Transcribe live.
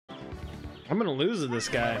I'm gonna lose to this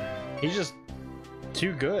guy. He's just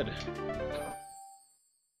too good.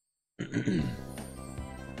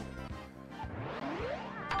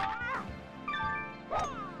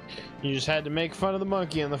 You just had to make fun of the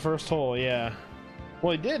monkey in the first hole, yeah.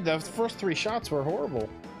 Well, he did. The first 3 shots were horrible.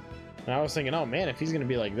 And I was thinking, oh man, if he's gonna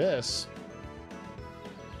be like this.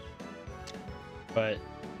 But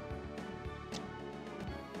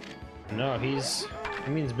no, he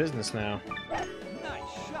means business now. Nice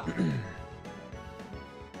shot.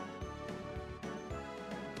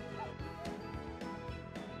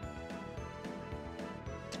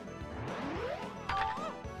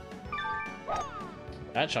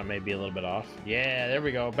 That shot may be a little bit off. Yeah, there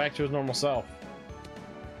we go. Back to his normal self.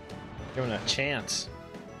 Give him a chance.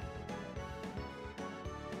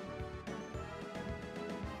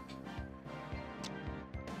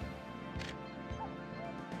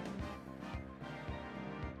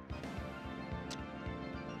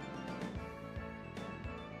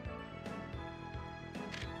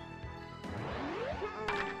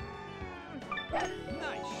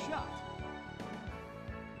 Nice shot.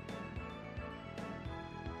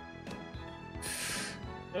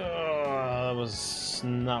 That was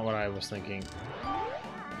not what I was thinking.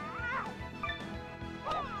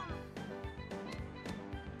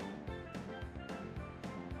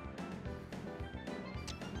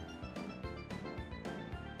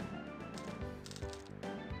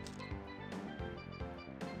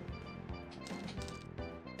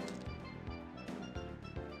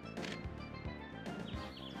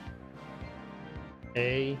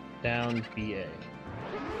 A down BA.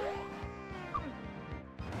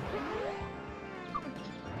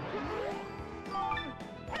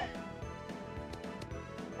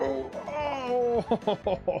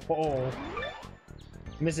 Oh!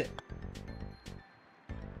 Miss it.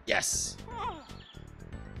 Yes!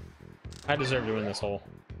 I deserve to win this hole.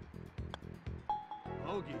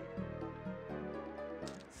 Bogey.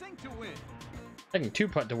 Sink to win. Taking 2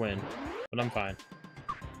 putt to win, but I'm fine.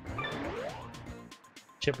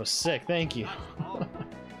 Chip was sick, thank you.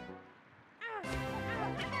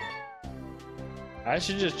 I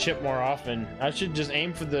should just chip more often. I should just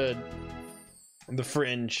aim for the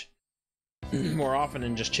fringe more often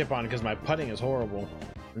and just chip on, because my putting is horrible.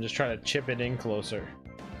 And just try to chip it in closer.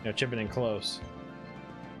 You know, chip it in close.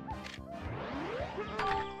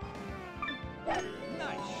 I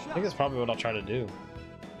think that's probably what I'll try to do.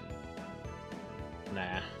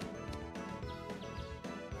 Nah.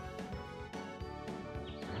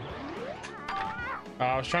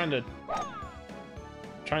 I was trying to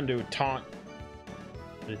taunt,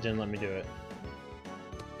 but it didn't let me do it.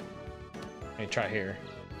 Let me try here.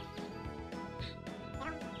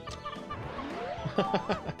 Did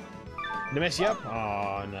it mess you up?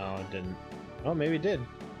 Oh no, it didn't. Oh, maybe it did.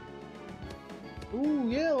 Ooh,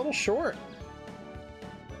 yeah, a little short.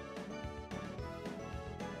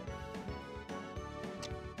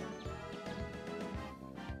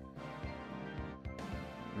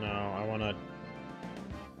 No, I want to.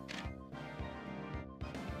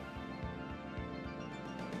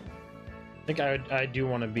 I think I do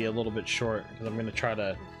want to be a little bit short, because I'm going to try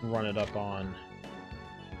to run it up on.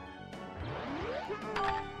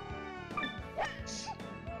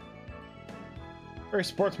 Very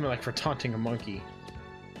sportsmanlike for taunting a monkey.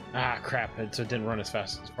 Ah, crap, so it didn't run as far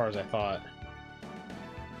as I thought.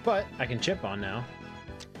 But I can chip on now.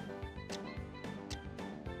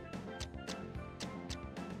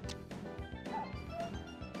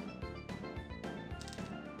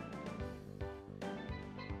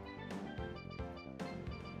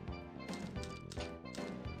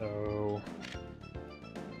 So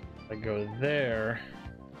if I go there.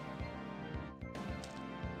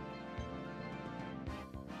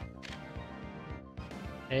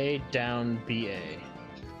 A down BA.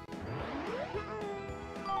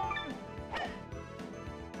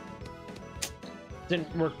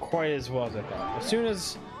 Didn't work quite as well as I thought. As soon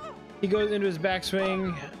as he goes into his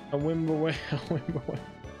backswing, a whim away, a whim away.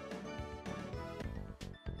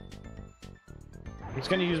 He's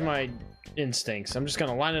gonna use my instincts. I'm just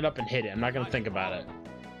gonna line it up and hit it. I'm not gonna think about it.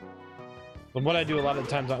 But what I do a lot of the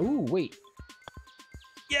times, ooh, wait.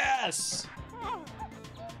 Yes!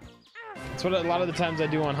 That's what a lot of the times I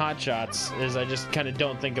do on hot shots, is I just kind of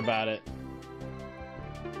don't think about it.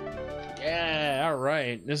 Yeah, all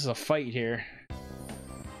right. This is a fight here.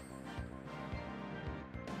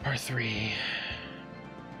 Par 3.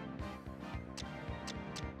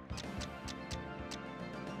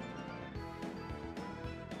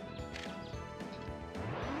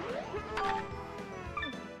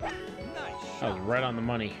 That was right on the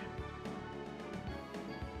money.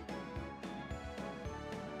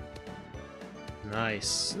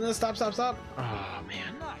 Nice. No, stop, stop, stop. Oh,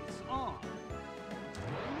 man. Nice on.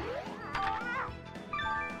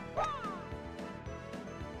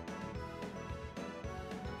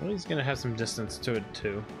 Well, he's gonna have some distance to it,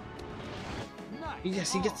 too. Nice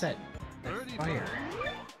Yes, he gets that Birdie fire.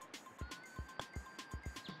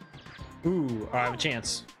 Ooh, I have a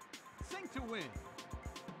chance. Sink to win.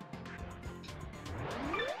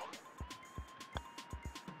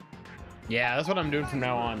 Yeah, that's what I'm doing from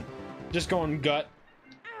now on. Just going gut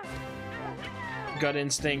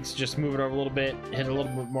instincts, just move it over a little bit, hit a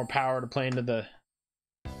little bit more power to play into the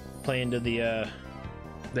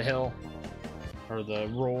hill or the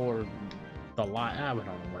roll or the line. I don't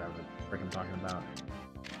know, whatever the frick I'm talking about.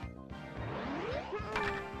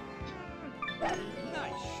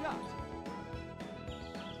 Nice shot.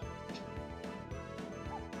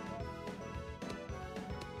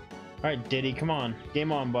 All right, Diddy, come on,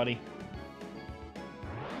 game on, buddy.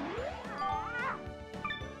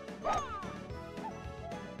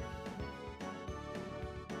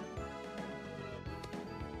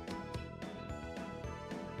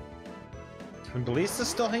 And Ballista's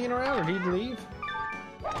still hanging around, or did he leave?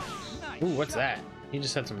 Nice Ooh, what's shot. that? He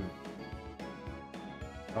just had some.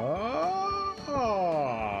 Oh,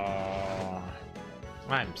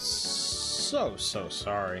 I'm so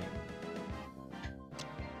sorry.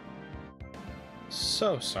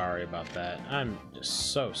 So sorry about that. I'm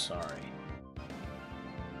just so sorry.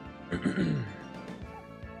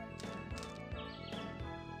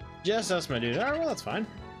 Just us, my dude. All right, well, that's fine.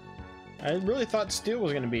 I really thought Steel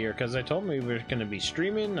was going to be here because I told him we were going to be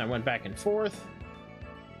streaming. I went back and forth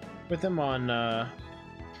with him on the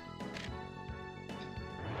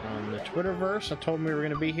Twitterverse. I told him we were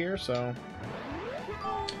going to be here, so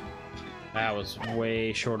that was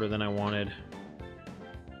way shorter than I wanted.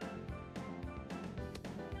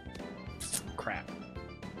 Crap.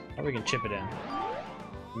 Oh, we can chip it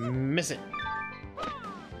in. Miss it.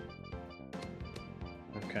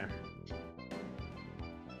 Okay.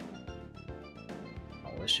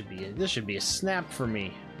 Oh, this should be a snap for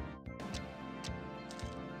me.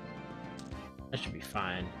 That should be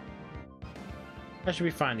fine. That should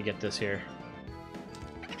be fine to get this here.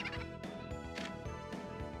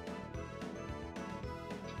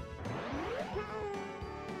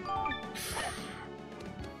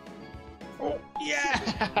 Oh, yeah!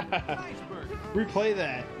 Nice bird. Replay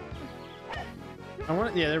that. I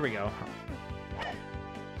want it. Yeah, there we go.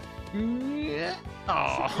 Yeah.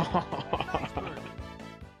 Oh.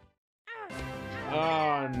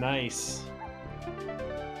 Oh, nice.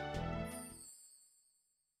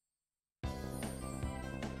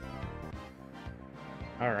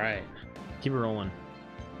 All right, keep it rolling.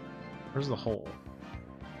 Where's the hole?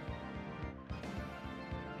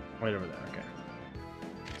 Right over there. Okay.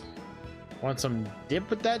 Want some dip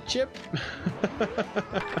with that chip?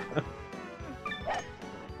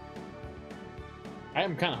 I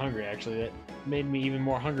am kind of hungry, actually. That made me even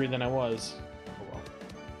more hungry than I was. Oh well.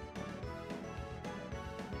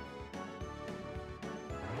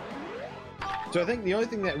 So I think the only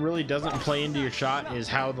thing that really doesn't play into your shot is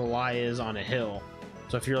how the lie is on a hill.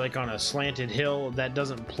 So if you're like on a slanted hill, that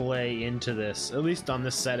doesn't play into this, at least on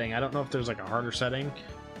this setting. I don't know if there's like a harder setting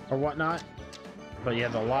or whatnot, but yeah,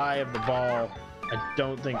 the lie of the ball, I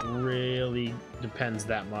don't think really depends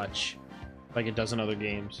that much like it does in other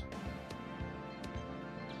games.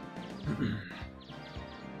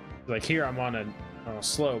 Like here I'm on a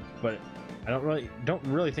slope, but I don't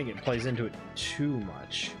really think it plays into it too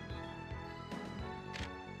much.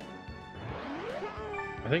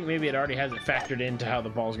 I think maybe it already has it factored into how the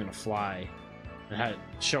ball's gonna fly and how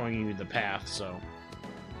it's showing you the path, so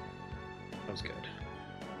that was good.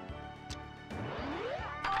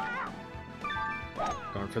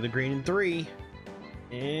 Going for the green in 3,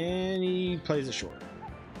 and he plays it short.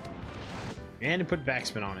 And he put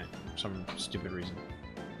backspin on it for some stupid reason.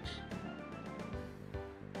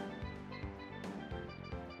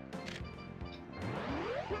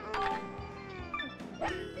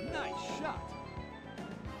 Nice shot.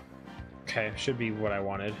 Okay, should be what I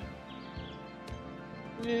wanted.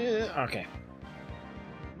 Yeah, okay.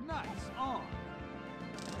 Nice on.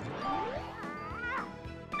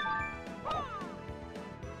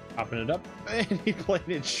 Popping it up, and he played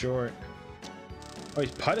it short. Oh,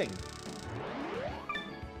 he's putting.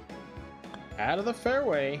 Out of the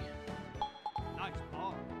fairway. Nice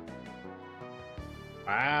ball.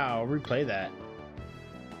 Wow, replay that.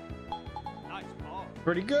 Nice ball.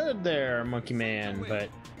 Pretty good there, Monkey Man, but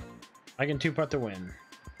I can 2-putt to win.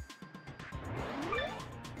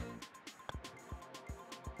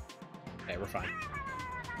 Okay, we're fine.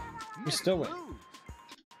 We still win.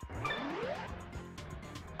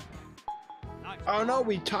 Nice Oh no,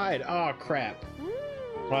 we tied. Oh crap.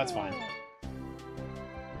 Well, that's fine.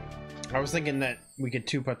 I was thinking that we could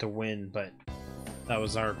two-putt to win, but that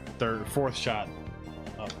was our fourth shot.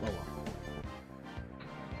 Oh well.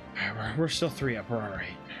 We're still 3 up. We're all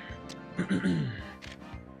right.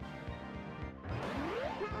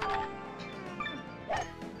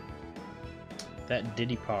 That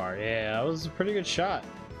Diddy par, yeah, that was a pretty good shot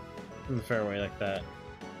from the fairway like that.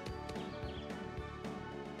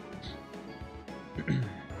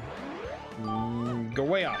 Go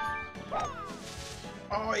way off.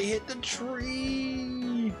 Oh, he hit the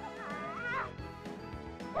tree.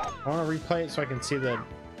 I want to replay it so I can see the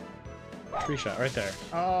tree shot right there.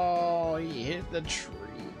 Oh, he hit the tree.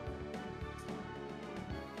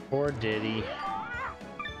 Poor Diddy.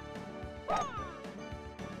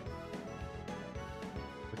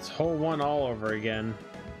 It's hole 1 all over again.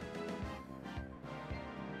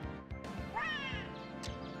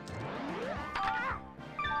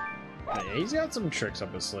 Yeah, he's got some tricks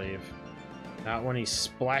up his sleeve. Not when he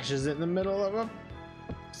splashes it in the middle of a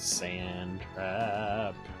sand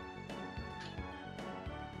trap.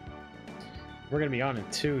 We're gonna be on in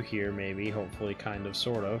 2 here, maybe, hopefully, kind of,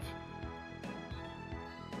 sort of.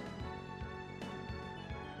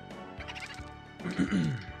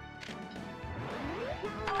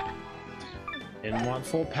 Didn't want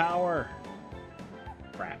full power.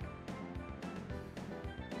 Crap.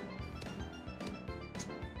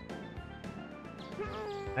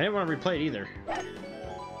 I didn't want to replay it either.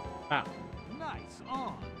 Ah. Nice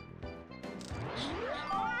on.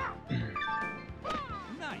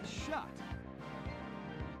 Nice shot.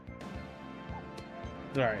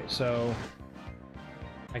 Alright, so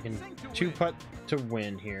I can two-putt to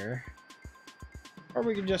win here. Or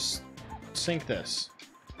we could just sink this.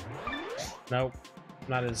 Nope.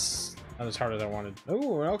 Not as hard as I wanted.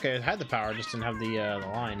 Oh, okay, it had the power, just didn't have the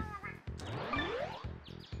line.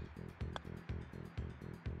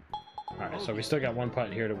 Alright, so we still got 1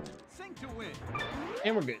 putt here to Sink to win.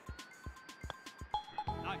 and we're good.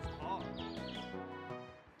 Nice ball.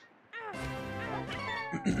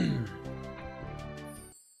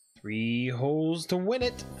 3 holes to win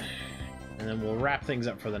it. And then we'll wrap things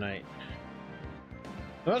up for the night.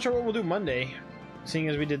 I'm not sure what we'll do Monday, seeing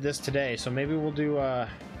as we did this today, so maybe we'll do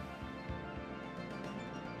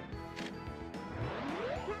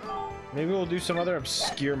maybe we'll do some other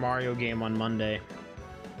obscure Mario game on Monday.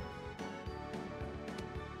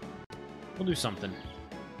 We'll do something.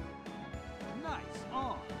 Nice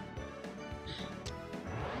on.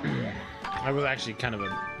 I was actually kind of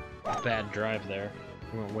a bad drive there.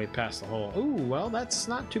 We went way past the hole. Ooh, well, that's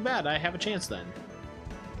not too bad. I have a chance then.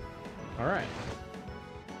 All right.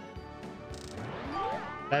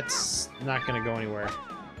 That's not gonna go anywhere.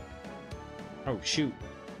 Oh, shoot.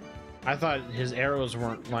 I thought his arrows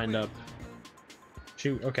weren't lined up.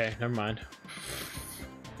 Shoot, okay, never mind.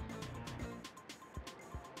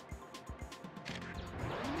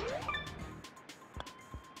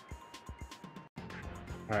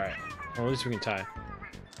 Alright, well, at least we can tie.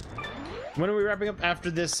 When are we wrapping up after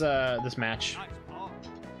this this match? Nice ball.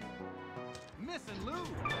 Miss and lose.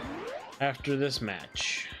 After this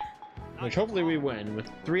match. Which hopefully we win with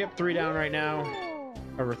 3 up, 3 down right now.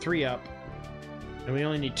 Or we're 3 up. And we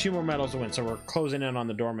only need 2 more medals to win, so we're closing in on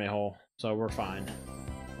the Dorme hole. So we're fine.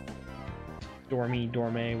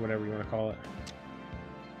 Dorme, whatever you want to call it.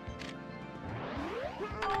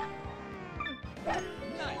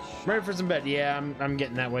 Nice. Ready for some bed? Yeah, I'm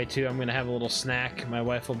getting that way too. I'm gonna have a little snack. My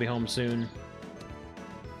wife will be home soon.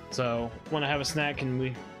 So when I have a snack and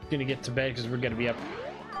we're gonna get to bed because we're gonna be up.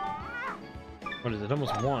 What is it?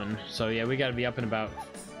 Almost 1. So yeah, we gotta be up in about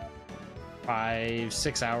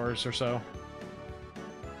 5-6 hours or so.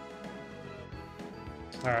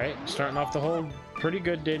 All right, starting off the hole pretty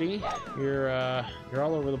good, Diddy. You're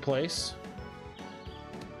all over the place.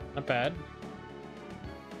 Not bad.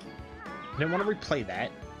 Didn't want to replay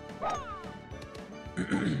that.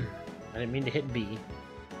 I didn't mean to hit B.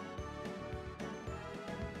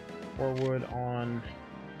 Forward on.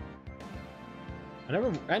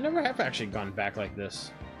 I never have actually gone back like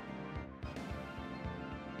this.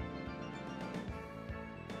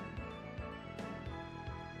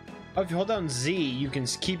 Oh, if you hold down Z, you can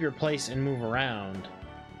keep your place and move around.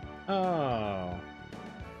 Oh.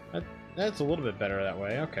 That's a little bit better that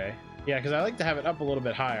way, okay. Yeah, because I like to have it up a little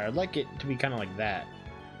bit higher. I'd like it to be kind of like that.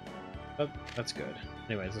 But that's good.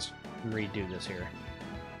 Anyways, let's redo this here.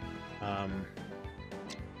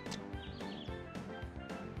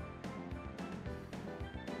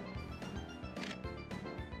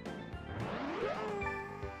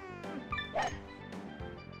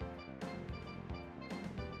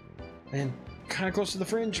 And kind of close to the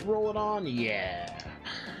fringe. Roll it on. Yeah.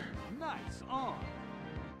 Nice on.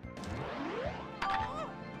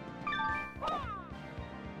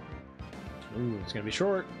 Ooh, it's gonna be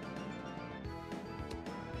short.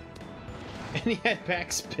 And he had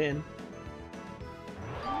backspin.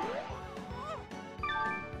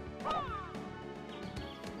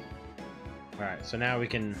 Alright, so now we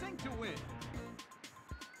can Sink to win.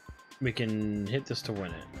 hit this to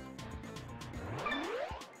win it.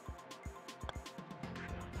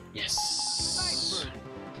 Yes. Nice birdie.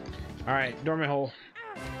 Alright, dormant hole.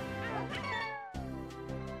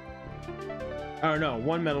 Oh no,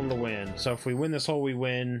 one medal to win. So if we win this hole, we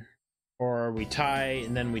win. Or we tie,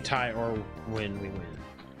 and then we tie, or win, we win.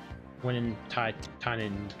 Win and tie, tie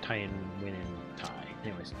and win and tie.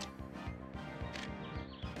 Anyways.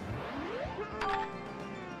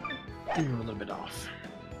 A little bit off.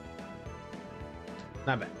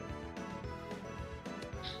 Not bad.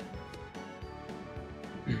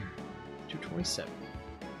 227.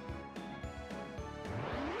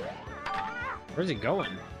 Where's he going?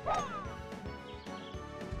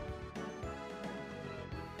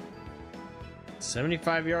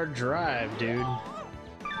 "75-yard drive, dude."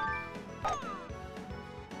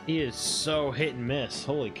 He is so hit and miss.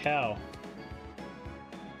 Holy cow.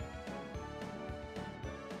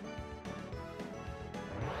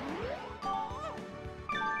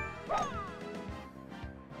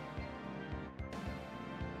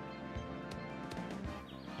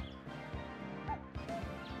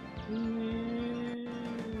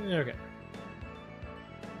 Okay.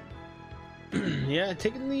 Yeah,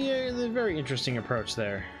 taking the very interesting approach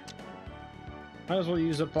there. Might as well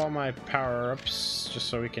use up all my power-ups just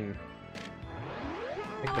so we can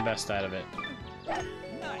make the best out of it. Nice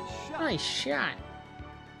shot. Nice shot.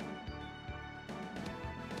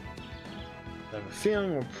 I have a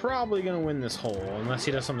feeling we're probably gonna win this hole unless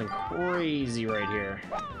he does something crazy right here.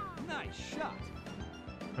 Nice shot.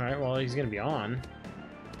 Alright, well, he's gonna be on.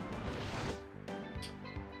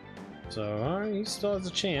 So, he still has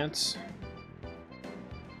a chance.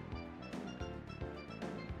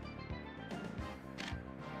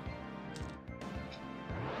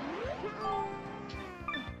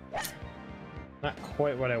 Not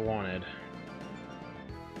quite what I wanted.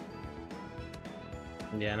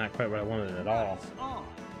 Yeah, not quite what I wanted at all. Nice on.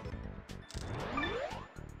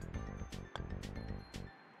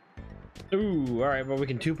 Ooh, alright, but we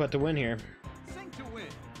can two-putt to win here. Sink to win.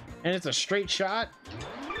 And it's a straight shot.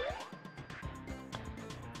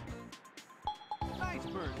 Nice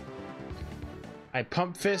birdie. I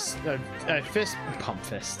pump fist, I fist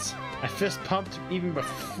pumped even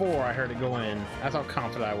before I heard it go in. That's how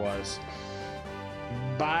confident I was.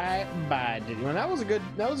 Bye, Diddy. Well, that was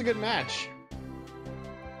a good match.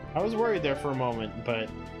 I was worried there for a moment,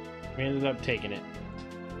 but we ended up taking it.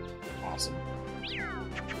 Awesome.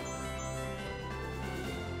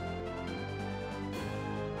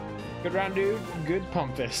 Good round, dude. Good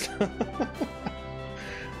pump fist.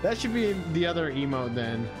 That should be the other emote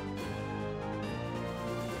then.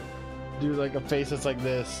 Do like a face that's like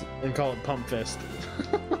this and call it pump fist.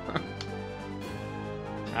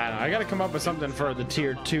 I don't know. I gotta come up with something for the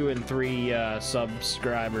tier 2 and 3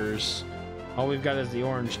 subscribers. All we've got is the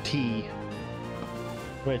orange tea,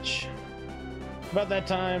 which about that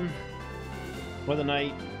time for the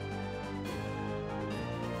night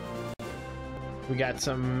we got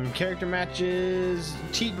some character matches.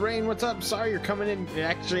 Cheat Rain, what's up? Sorry you're coming in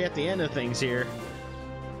actually at the end of things here.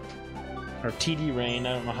 Or TD Rain,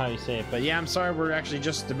 I don't know how you say it, but yeah, I'm sorry, we're actually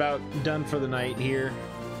just about done for the night here.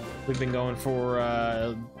 We've been going for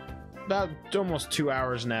about almost 2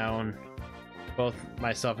 hours now, and both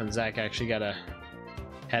myself and Zach actually gotta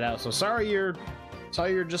head out. So sorry you're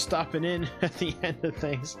just stopping in at the end of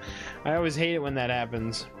things. I always hate it when that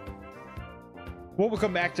happens. We'll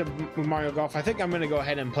come back to Mario Golf. I think I'm gonna go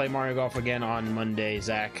ahead and play Mario Golf again on Monday,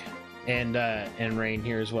 Zach, and Rain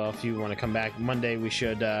here as well. If you want to come back Monday, we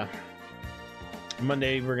should.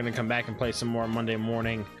 Monday we're gonna come back and play some more Monday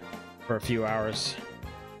morning for a few hours.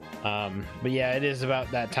 But yeah, it is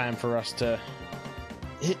about that time for us to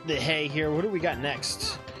hit the hay here. What do we got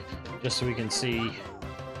next? Just so we can see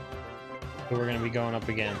who we're gonna be going up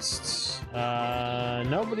against.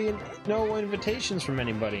 Nobody, no invitations from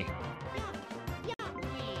anybody.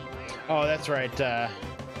 Oh, that's right.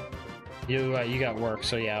 You got work,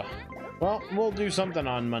 so yeah. Well, we'll do something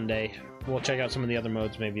on Monday. We'll check out some of the other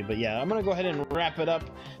modes maybe, but yeah, I'm gonna go ahead and wrap it up.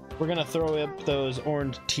 We're gonna throw up those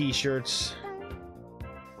orange t-shirts.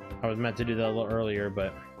 I was meant to do that a little earlier,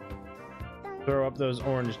 but throw up those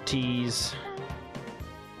orange tees.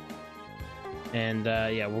 And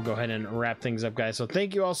yeah, we'll go ahead and wrap things up, guys. So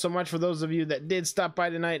thank you all so much for those of you that did stop by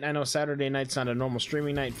tonight. I know Saturday night's not a normal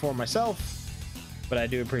streaming night for myself, but I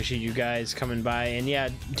do appreciate you guys coming by. And yeah,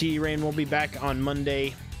 T Rain will be back on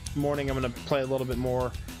Monday morning. I'm going to play a little bit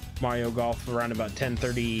more Mario Golf around about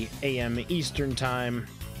 10:30 a.m. Eastern time.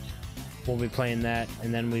 We'll be playing that.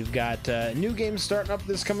 And then we've got new games starting up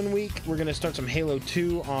this coming week. We're going to start some Halo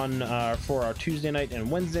 2 on for our Tuesday night and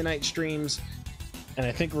Wednesday night streams. And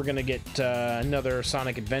I think we're going to get another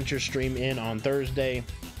Sonic Adventure stream in on Thursday.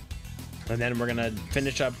 And then we're going to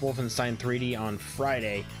finish up Wolfenstein 3D on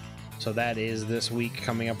Friday. So that is this week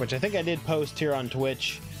coming up, which I think I did post here on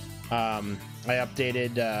Twitch. I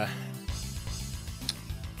updated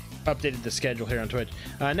the schedule here on Twitch.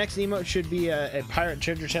 Next emote should be a pirate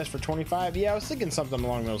treasure chest for 25. Yeah, I was thinking something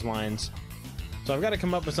along those lines. So I've got to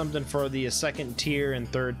come up with something for the second tier and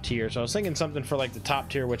third tier. So I was thinking something for like the top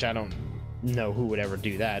tier, which I don't know who would ever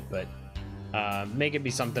do that, but make it be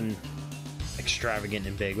something extravagant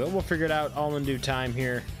and big. But we'll figure it out all in due time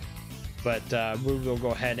here. But we will go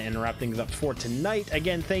ahead and wrap things up for tonight.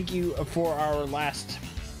 Again, thank you for our last.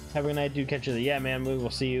 Have a good night, dude. Catch you there. Yeah, man, we will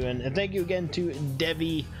see you. And thank you again to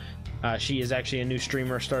Debbie. She is actually a new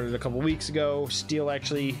streamer, started a couple weeks ago. Steel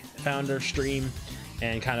actually found her stream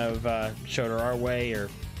and kind of showed her our way, or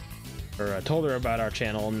told her about our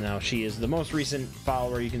channel. Now she is the most recent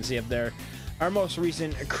follower. You can see up there, our most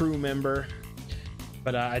recent crew member.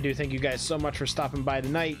 But I do thank you guys so much for stopping by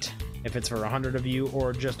tonight. If it's for 100 of you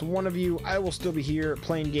or just one of you, I will still be here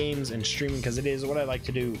playing games and streaming because it is what I like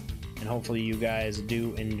to do, and hopefully you guys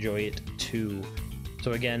do enjoy it too.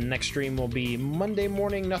 So again, next stream will be Monday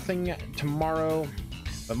morning, nothing tomorrow,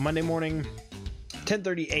 but Monday morning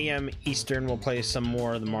 10:30 a.m. Eastern. We'll play some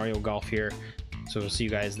more of the Mario Golf here. So we'll see you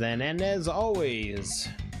guys then, and as always,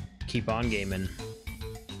 keep on gaming.